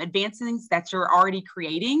advancements that you're already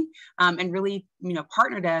creating, and really,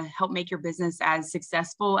 partner to help make your business as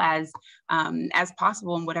successful as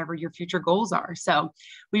possible in whatever your future goals are. So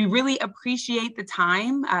we really appreciate the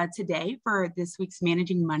time today for this week's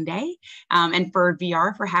Managing Monday, and for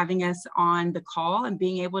VR for having us on the call and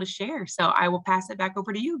being able to share. So I will pass it back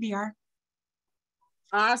over to you, VR.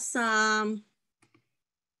 Awesome.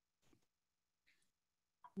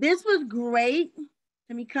 This was great.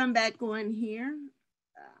 Let me come back on here.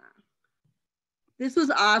 This was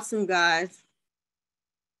awesome, guys.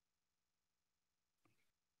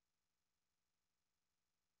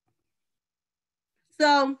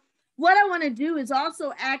 So what I want to do is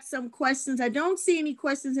also ask some questions. I don't see any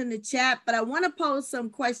questions in the chat, but I want to pose some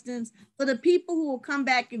questions for the people who will come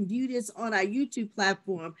back and view this on our YouTube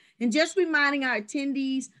platform. And just reminding our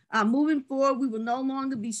attendees, moving forward, we will no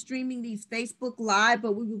longer be streaming these Facebook Live,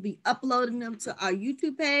 but we will be uploading them to our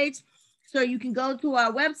YouTube page. So you can go to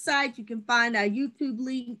our website, you can find our YouTube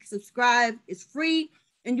link, subscribe, it's free,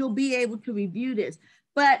 and you'll be able to review this.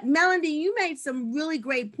 But Melanie, you made some really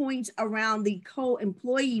great points around the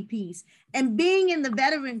co-employee piece. And being in the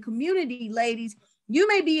veteran community, ladies, you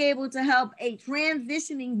may be able to help a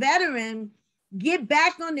transitioning veteran get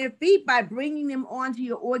back on their feet by bringing them onto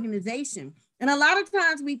your organization. And a lot of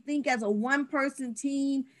times we think as a one-person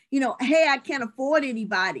team, hey, I can't afford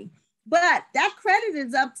anybody. But that credit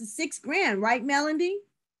is up to $6,000, right, Melanie?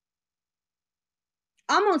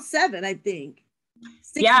 Almost 7, I think.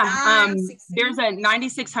 There's a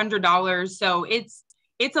 $9,600. So it's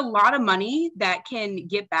a lot of money that can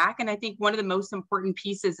get back. And I think one of the most important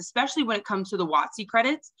pieces, especially when it comes to the WOTC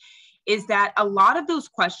credits, is that a lot of those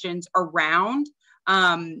questions around,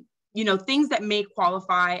 things that may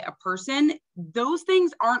qualify a person, those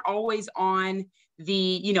things aren't always on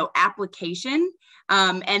the, application.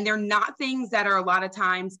 And they're not things that are a lot of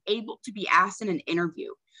times able to be asked in an interview.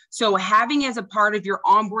 So having as a part of your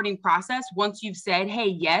onboarding process, once you've said, hey,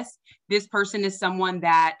 yes, this person is someone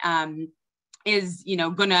that is,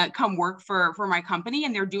 going to come work for my company,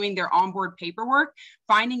 and they're doing their onboard paperwork,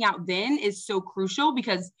 finding out then is so crucial,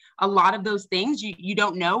 because a lot of those things you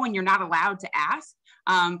don't know and you're not allowed to ask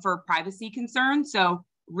for privacy concerns. So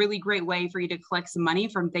really great way for you to collect some money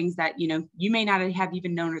from things that, you may not have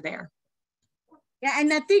even known are there. Yeah,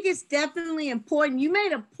 and I think it's definitely important. You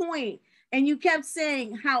made a point. And you kept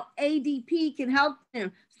saying how ADP can help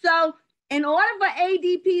them. So in order for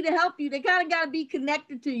ADP to help you, they kind of got to be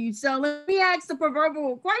connected to you. So let me ask the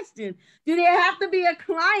proverbial question. Do there have to be a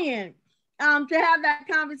client to have that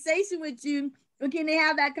conversation with you Or can they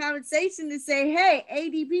have that conversation to say, hey,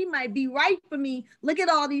 ADP might be right for me. Look at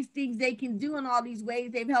all these things they can do and all these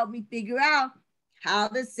ways they've helped me figure out how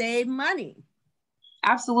to save money.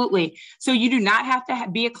 Absolutely. So you do not have to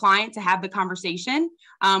be a client to have the conversation.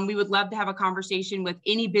 We would love to have a conversation with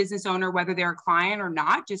any business owner, whether they're a client or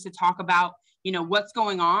not, just to talk about, you know, what's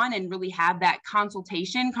going on and really have that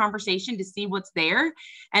conversation to see what's there.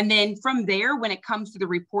 And then from there, when it comes to the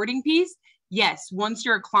reporting piece, yes, once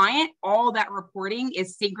you're a client, all that reporting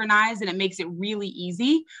is synchronized and it makes it really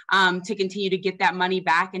easy to continue to get that money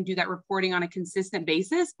back and do that reporting on a consistent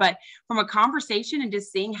basis. But from a conversation and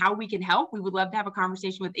just seeing how we can help, we would love to have a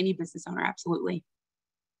conversation with any business owner. Absolutely.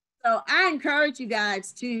 So I encourage you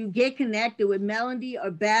guys to get connected with Melody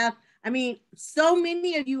or Beth. I mean, so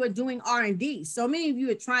many of you are doing R&D. So many of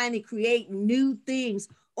you are trying to create new things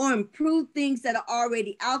or improve things that are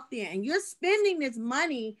already out there. And you're spending this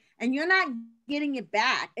money and you're not getting it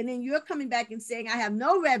back. And then you're coming back and saying, I have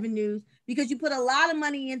no revenues because you put a lot of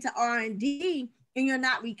money into R&D and you're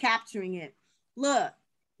not recapturing it. Look,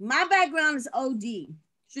 my background is OD,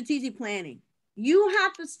 strategic planning. You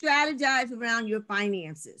have to strategize around your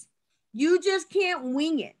finances. You just can't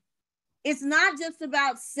wing it. It's not just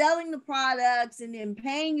about selling the products and then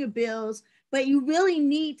paying your bills, but you really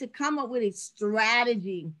need to come up with a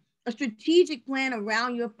strategy, a strategic plan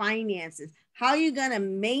around your finances. How you're going to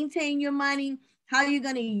maintain your money, how you're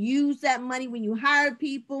going to use that money when you hire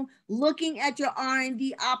people, looking at your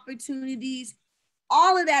R&D opportunities.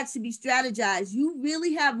 All of that should be strategized. You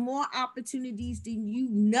really have more opportunities than you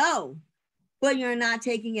know, but you're not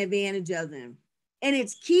taking advantage of them. And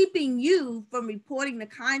it's keeping you from reporting the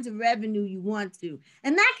kinds of revenue you want to.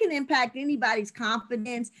 And that can impact anybody's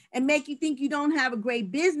confidence and make you think you don't have a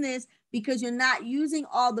great business because you're not using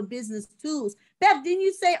all the business tools. Beth, didn't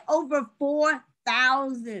you say over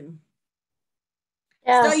 4,000?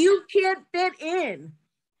 Yes. So you can't fit in.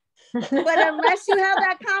 But unless you have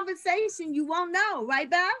that conversation, you won't know, right,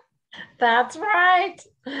 Beth? That's right.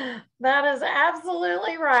 That is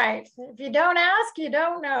absolutely right. If you don't ask, you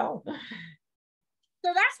don't know.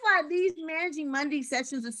 So that's why these Managing Monday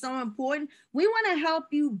sessions are so important. We want to help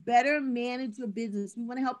you better manage your business. We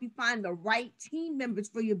want to help you find the right team members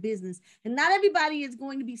for your business. And not everybody is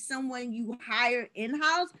going to be someone you hire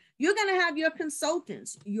in-house. You're going to have your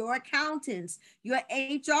consultants, your accountants, your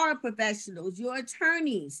HR professionals, your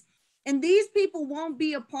attorneys. And these people won't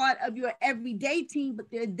be a part of your everyday team, but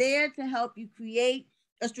they're there to help you create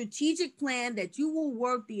a strategic plan that you will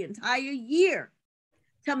work the entire year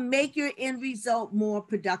to make your end result more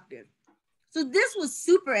productive. So this was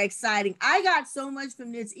super exciting. I got so much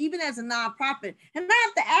from this, even as a nonprofit. And I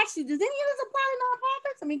have to ask you, does any of this apply to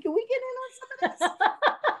nonprofits? I mean, can we get in on some of this?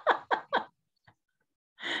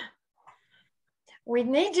 We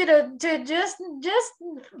need you to just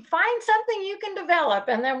find something you can develop,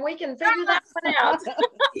 and then we can figure that one out.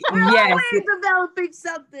 We're always developing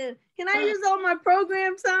something. Can I use all my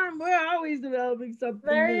program time? We're always developing something.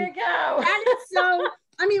 There you go. That is so.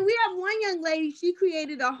 I mean, we have one young lady, she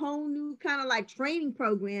created a whole new kind of like training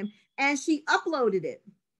program and she uploaded it,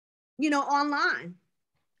 you know, online.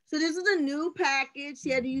 So this is a new package.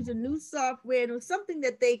 She had to use a new software. It was something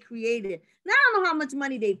that they created. Now, I don't know how much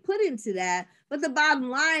money they put into that, but the bottom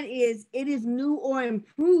line is it is new or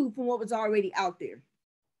improved from what was already out there.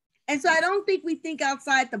 And so I don't think we think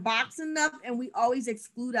outside the box enough, and we always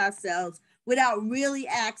exclude ourselves without really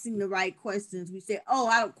asking the right questions. We say, oh,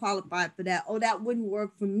 I don't qualify for that. Oh, that wouldn't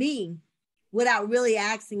work for me, without really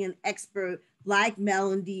asking an expert like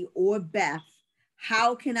Melody or Beth,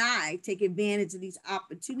 how can I take advantage of these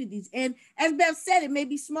opportunities? And as Beth said, it may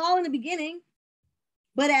be small in the beginning,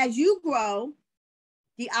 but as you grow,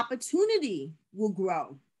 the opportunity will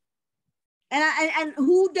grow. And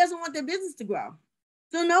who doesn't want their business to grow?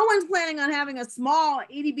 So no one's planning on having a small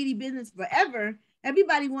itty bitty business forever.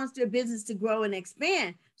 Everybody wants their business to grow and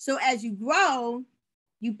expand. So as you grow,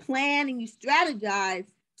 you plan and you strategize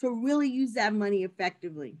to really use that money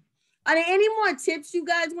effectively. Are there any more tips you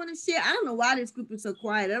guys want to share? I don't know why this group is so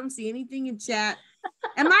quiet. I don't see anything in chat.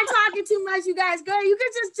 Am I talking too much, you guys? Girl, you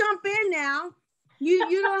can just jump in now.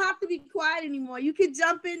 You don't have to be quiet anymore. You can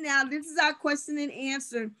jump in now. This is our question and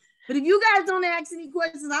answer. But if you guys don't ask any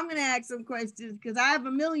questions, I'm going to ask some questions because I have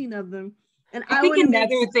a million of them. And I think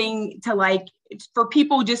another thing to like for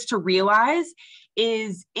people just to realize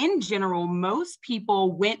is in general, most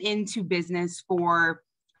people went into business for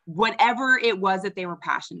whatever it was that they were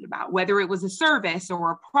passionate about, whether it was a service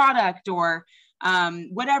or a product or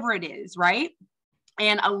whatever it is, right?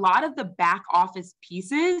 And a lot of the back office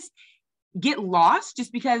pieces get lost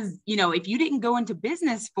just because, you know, if you didn't go into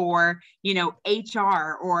business for, you know,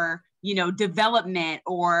 HR or, you know, development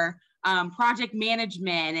or project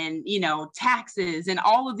management and, you know, taxes and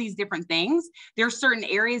all of these different things. There are certain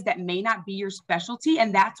areas that may not be your specialty.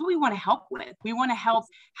 And that's what we want to help with. We want to help.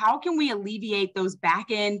 How can we alleviate those back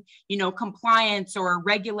end, you know, compliance or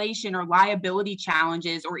regulation or liability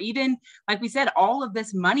challenges, or even, like we said, all of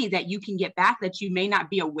this money that you can get back that you may not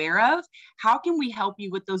be aware of? How can we help you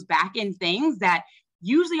with those back end things that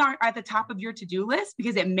usually aren't at the top of your to-do list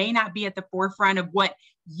because it may not be at the forefront of what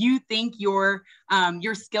you think your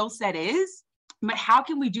skill set is? But how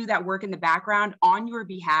can we do that work in the background on your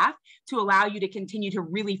behalf to allow you to continue to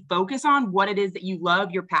really focus on what it is that you love,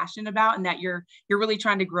 you're passionate about, and that you're really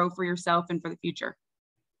trying to grow for yourself and for the future?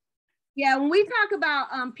 Yeah, when we talk about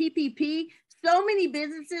PPP, so many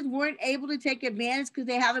businesses weren't able to take advantage because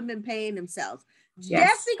they haven't been paying themselves. Yes.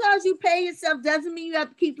 Just because you pay yourself doesn't mean you have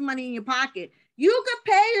to keep the money in your pocket. You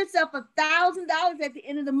could pay yourself $1,000 at the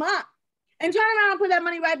end of the month and turn around and put that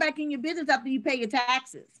money right back in your business after you pay your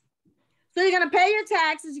taxes. So you're going to pay your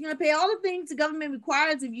taxes. You're going to pay all the things the government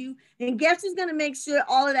requires of you. And guess who's going to make sure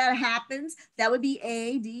all of that happens? That would be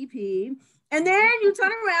ADP. And then you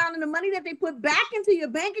turn around and the money that they put back into your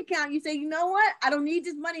bank account, you say, you know what? I don't need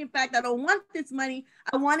this money. In fact, I don't want this money.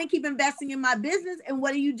 I want to keep investing in my business. And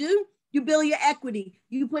what do? You build your equity.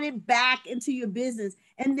 You put it back into your business.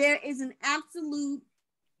 And there is an absolute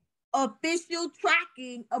official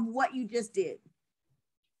tracking of what you just did.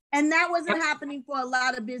 And that wasn't happening for a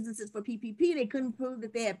lot of businesses for PPP. They couldn't prove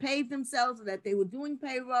that they had paid themselves or that they were doing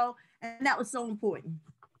payroll. And that was so important.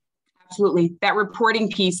 Absolutely. That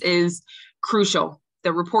reporting piece is crucial.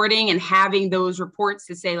 The reporting and having those reports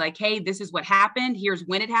to say like, hey, this is what happened, here's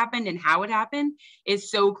when it happened and how it happened is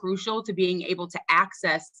so crucial to being able to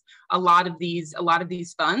access a lot of these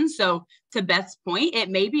funds. So to Beth's point, it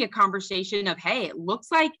may be a conversation of, hey, it looks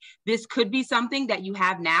like this could be something that you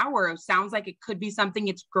have now, or it sounds like it could be something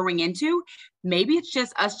it's growing into. Maybe it's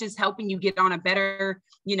just us just helping you get on a better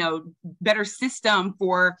system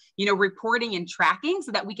for, reporting and tracking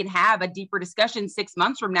so that we can have a deeper discussion 6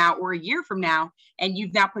 months from now or a year from now. And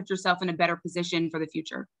you've now put yourself in a better position for the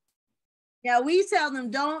future. Yeah, we tell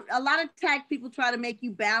them a lot of tax people try to make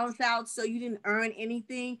you balance out so you didn't earn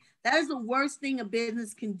anything. That is the worst thing a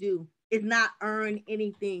business can do, is not earn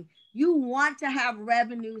anything. You want to have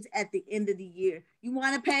revenues at the end of the year. You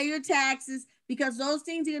want to pay your taxes because those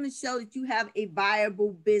things are going to show that you have a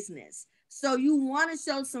viable business. So you want to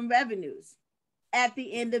show some revenues at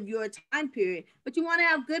the end of your time period, but you want to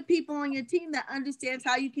have good people on your team that understands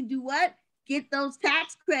how you can do what? Get those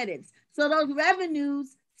tax credits. So those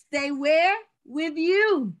revenues stay where? With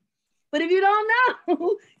you. But if you don't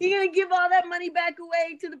know, you're going to give all that money back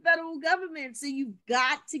away to the federal government. So you've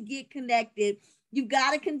got to get connected. You've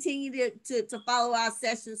got to continue to follow our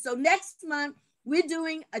sessions. So next month, we're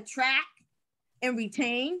doing attract and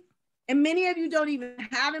retain. And many of you don't even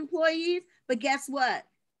have employees, but guess what?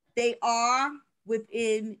 They are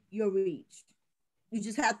within your reach. You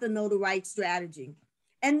just have to know the right strategy.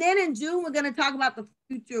 And then in June, we're going to talk about the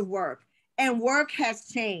future of work. And work has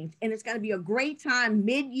changed. And it's going to be a great time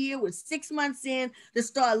mid-year with 6 months in to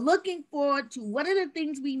start looking forward to what are the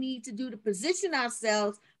things we need to do to position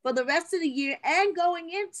ourselves for the rest of the year and going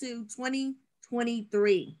into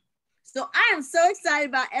 2023. So I am so excited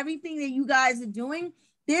about everything that you guys are doing.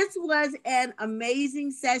 This was an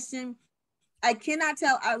amazing session. I cannot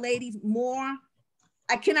tell our ladies more.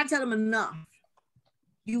 I cannot tell them enough.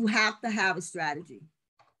 You have to have a strategy.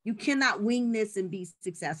 You cannot wing this and be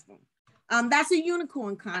successful. That's a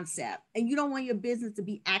unicorn concept. And you don't want your business to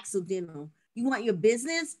be accidental. You want your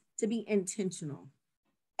business to be intentional.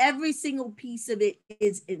 Every single piece of it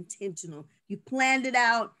is intentional. You planned it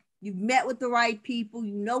out. You've met with the right people.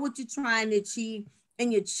 You know what you're trying to achieve.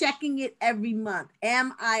 And you're checking it every month.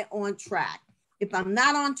 Am I on track? If I'm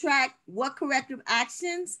not on track, what corrective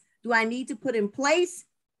actions do I need to put in place?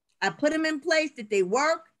 I put them in place. Did they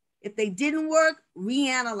work? If they didn't work,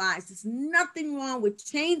 reanalyze. There's nothing wrong with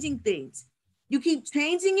changing things. You keep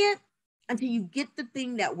changing it until you get the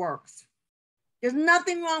thing that works. There's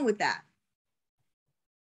nothing wrong with that.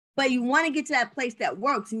 But you want to get to that place that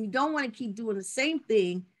works, and you don't want to keep doing the same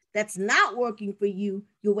thing that's not working for you.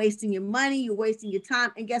 You're wasting your money, you're wasting your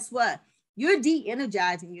time, and guess what? You're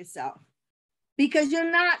de-energizing yourself because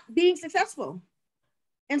you're not being successful.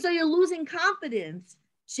 And so you're losing confidence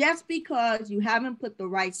just because you haven't put the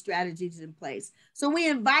right strategies in place. So we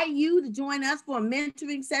invite you to join us for a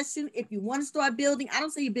mentoring session. If you want to start building, I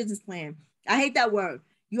don't say your business plan. I hate that word.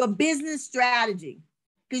 Your business strategy,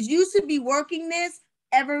 because you should be working this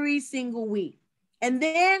every single week. And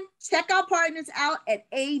then check our partners out at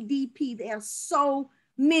ADP. They have so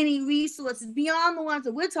many resources beyond the ones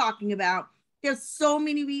that we're talking about. There's so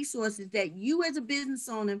many resources that you as a business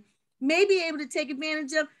owner may be able to take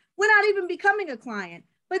advantage of without even becoming a client.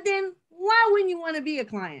 But then why wouldn't you want to be a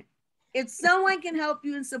client? If someone can help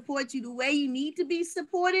you and support you the way you need to be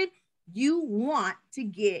supported, you want to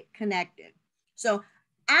get connected. So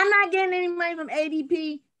I'm not getting any money from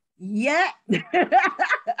ADP yet, but we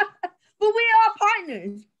are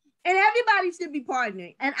partners and everybody should be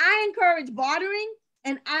partnering. And I encourage bartering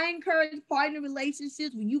and I encourage partner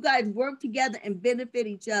relationships where you guys work together and benefit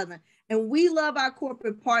each other. And we love our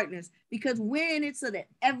corporate partners because we're in it so that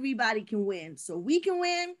everybody can win. So we can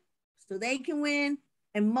win, so they can win,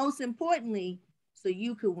 and most importantly, so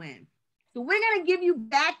you can win. So we're going to give you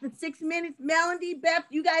back the 6 minutes. Melody, Beth,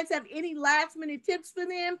 you guys have any last minute tips for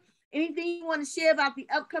them? Anything you want to share about the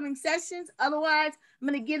upcoming sessions? Otherwise, I'm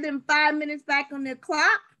going to give them 5 minutes back on their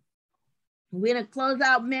clock. We're going to close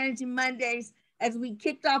out Managing Mondays as we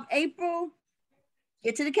kicked off April.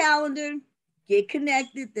 Get to the calendar, get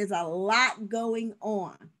connected. There's a lot going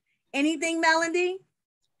on. Anything, Melody?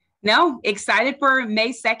 No, excited for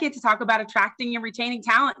May 2nd to talk about attracting and retaining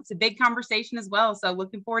talent. It's a big conversation as well. So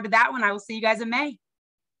looking forward to that one. I will see you guys in May.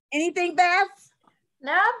 Anything, Beth?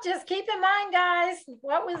 No, just keep in mind, guys,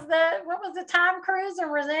 what was the Tom Cruise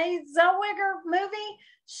and Renee Zellweger movie?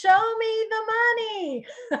 Show me the money.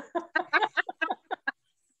 I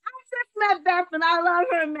just met Beth and I love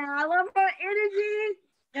her, man. I love her energy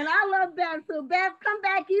and I love Beth. So Beth, come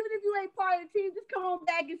back. Even if you ain't part of the team, just come on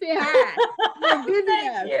back and say hi. Thank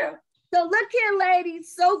you. So look here,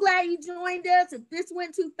 ladies. So glad you joined us. If this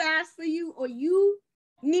went too fast for you or you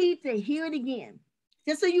need to hear it again,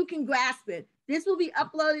 just so you can grasp it, this will be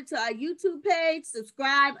uploaded to our YouTube page.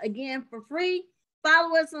 Subscribe again for free.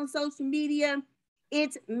 Follow us on social media.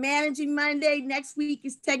 It's Managing Monday. Next week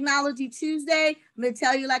is Technology Tuesday. I'm going to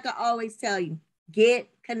tell you like I always tell you, get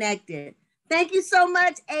connected. Thank you so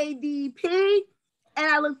much, ADP. And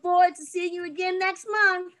I look forward to seeing you again next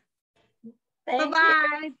month. Thank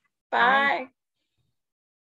Bye-bye. you. Bye.